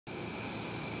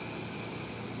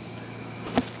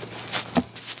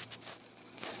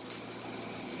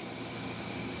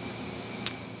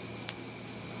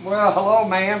Well, hello,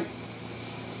 ma'am.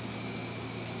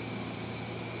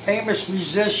 Famous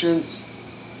musicians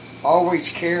always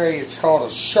carry, it's called a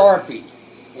Sharpie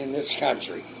in this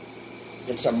country.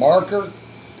 It's a marker,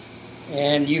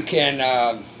 and you can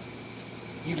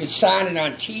sign it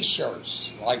on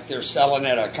T-shirts like they're selling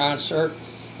at a concert,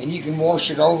 and you can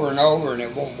wash it over and over and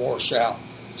it won't wash out.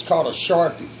 It's called a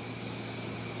Sharpie.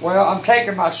 Well, I'm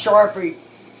taking my Sharpie,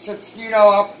 since, you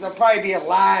know, there'll probably be a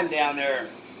line down there,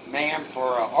 ma'am, for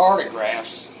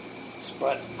autographs,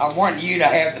 but I want you to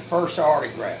have the first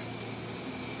autograph.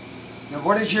 Now,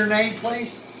 what is your name,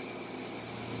 please?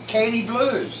 Katie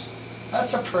Blues.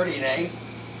 That's a pretty name.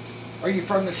 Are you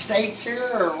from the States here,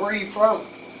 or where are you from?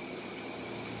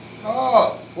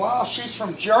 Oh, wow, she's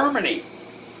from Germany.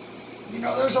 You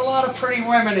know, there's a lot of pretty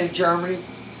women in Germany.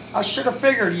 I should have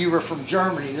figured you were from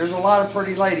Germany. There's a lot of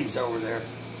pretty ladies over there.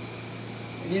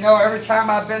 And you know, every time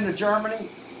I've been to Germany,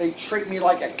 they treat me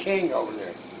like a king over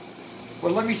there.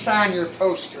 Well, let me sign your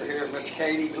poster here, Miss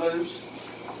Katie Blues.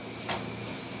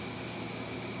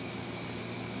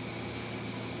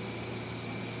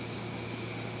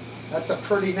 That's a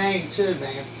pretty name too,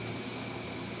 man.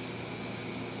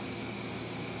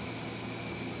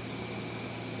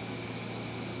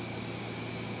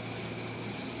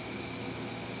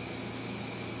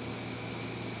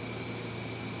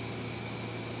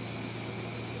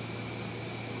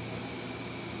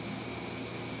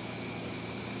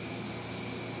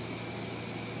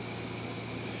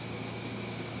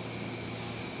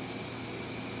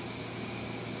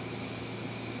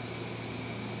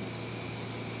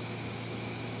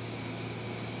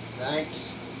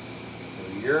 Thanks for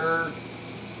your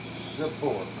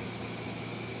support.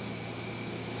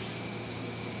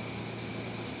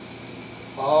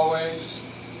 Always.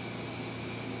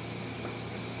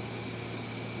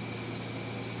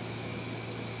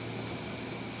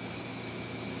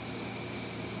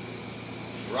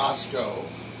 ROSCO.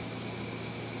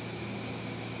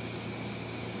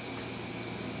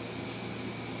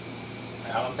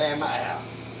 Alabama out.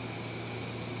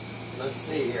 Let's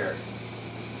see here.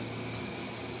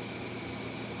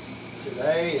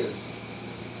 Today is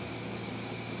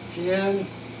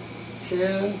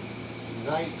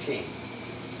 10/10/19.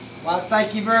 Well,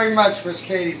 thank you very much, Miss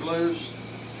Katie Blues.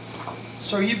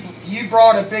 So you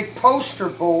brought a big poster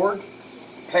board,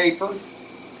 paper.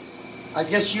 I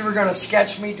guess you were going to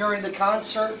sketch me during the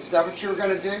concert? Is that what you were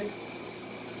going to do?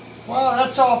 Well,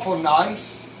 that's awful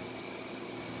nice.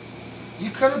 You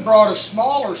could have brought a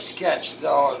smaller sketch,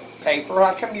 though, paper.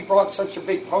 How come you brought such a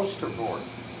big poster board?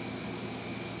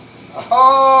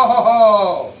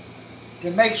 Oh,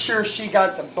 to make sure she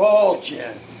got the bulge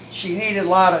in. She needed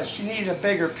a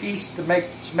bigger piece to make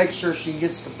sure she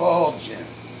gets the bulge in.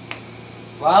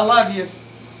 Well, I love you.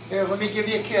 Here, let me give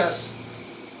you a kiss.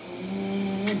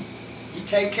 You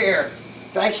take care.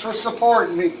 Thanks for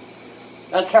supporting me.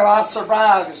 That's how I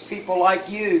survive, is people like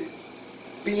you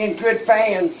being good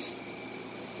fans.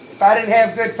 If I didn't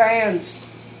have good fans,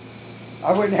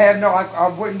 I wouldn't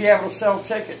be able to sell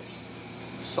tickets.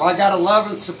 So I gotta love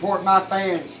and support my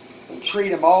fans and treat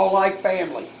them all like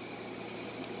family.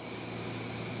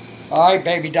 All right,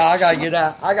 baby doll, I gotta get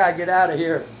out of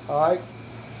here. All right.